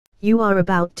You are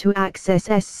about to access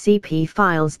SCP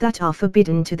files that are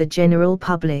forbidden to the general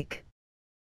public.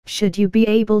 Should you be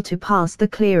able to pass the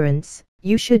clearance,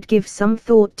 you should give some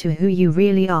thought to who you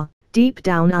really are, deep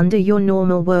down under your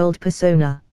normal world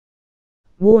persona.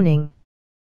 Warning.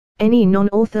 Any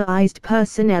non-authorized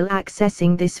personnel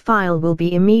accessing this file will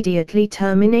be immediately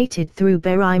terminated through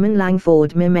Berryman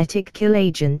Langford Memetic Kill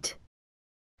Agent.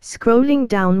 Scrolling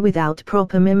down without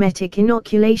proper memetic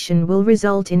inoculation will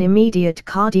result in immediate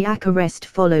cardiac arrest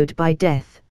followed by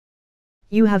death.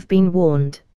 You have been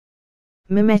warned.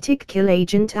 Memetic Kill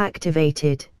Agent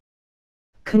activated.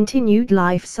 Continued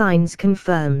life signs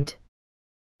confirmed.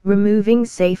 Removing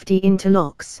safety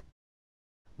interlocks.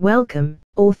 Welcome,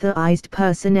 authorized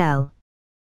personnel.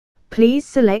 Please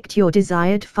select your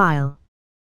desired file.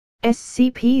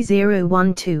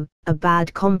 SCP-012, a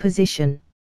bad composition.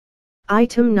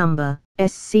 Item number,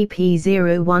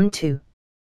 SCP-012.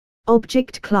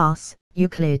 Object class,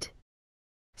 Euclid.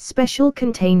 Special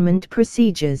containment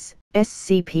procedures,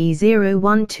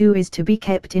 SCP-012 is to be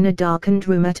kept in a darkened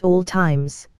room at all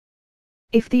times.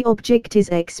 If the object is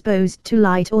exposed to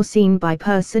light or seen by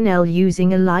personnel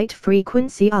using a light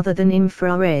frequency other than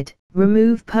infrared,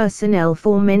 remove personnel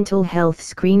for mental health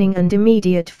screening and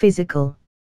immediate physical.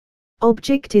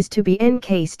 Object is to be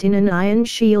encased in an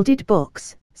iron-shielded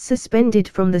box, suspended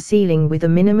from the ceiling with a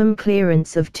minimum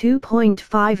clearance of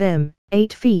 2.5 m,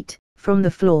 8 feet, from the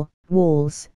floor,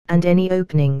 walls, and any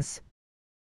openings.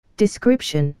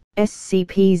 Description: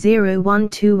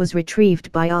 SCP-012 was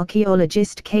retrieved by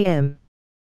archaeologist K.M.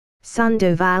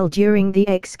 Sandoval during the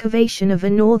excavation of a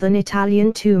northern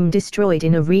Italian tomb destroyed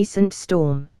in a recent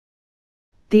storm.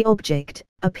 The object,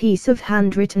 a piece of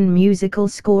handwritten musical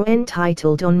score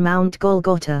entitled On Mount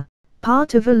Golgotha,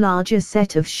 part of a larger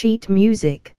set of sheet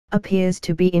music, appears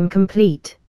to be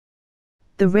incomplete.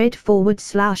 The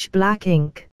red/black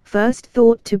ink, first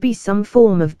thought to be some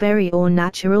form of berry or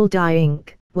natural dye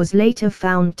ink, was later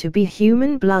found to be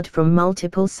human blood from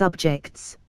multiple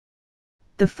subjects.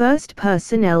 The first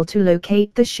personnel to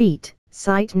locate the sheet,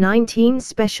 Site 19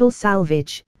 Special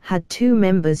Salvage, had 2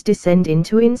 members descend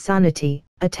into insanity,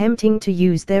 attempting to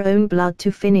use their own blood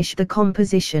to finish the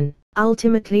composition,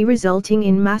 ultimately resulting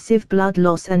in massive blood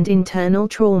loss and internal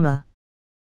trauma.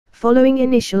 Following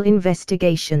initial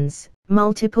investigations,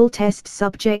 multiple test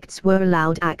subjects were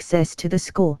allowed access to the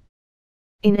score.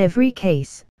 In every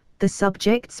case, the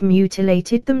subjects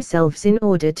mutilated themselves in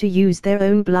order to use their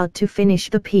own blood to finish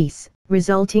the piece,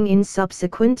 resulting in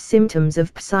subsequent symptoms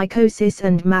of psychosis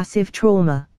and massive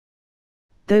trauma.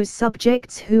 Those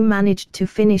subjects who managed to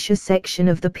finish a section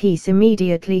of the piece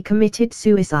immediately committed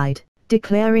suicide,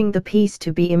 declaring the piece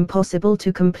to be impossible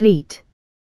to complete.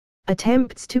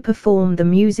 Attempts to perform the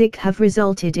music have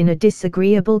resulted in a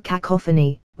disagreeable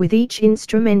cacophony, with each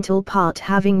instrumental part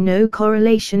having no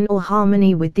correlation or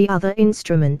harmony with the other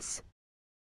instruments.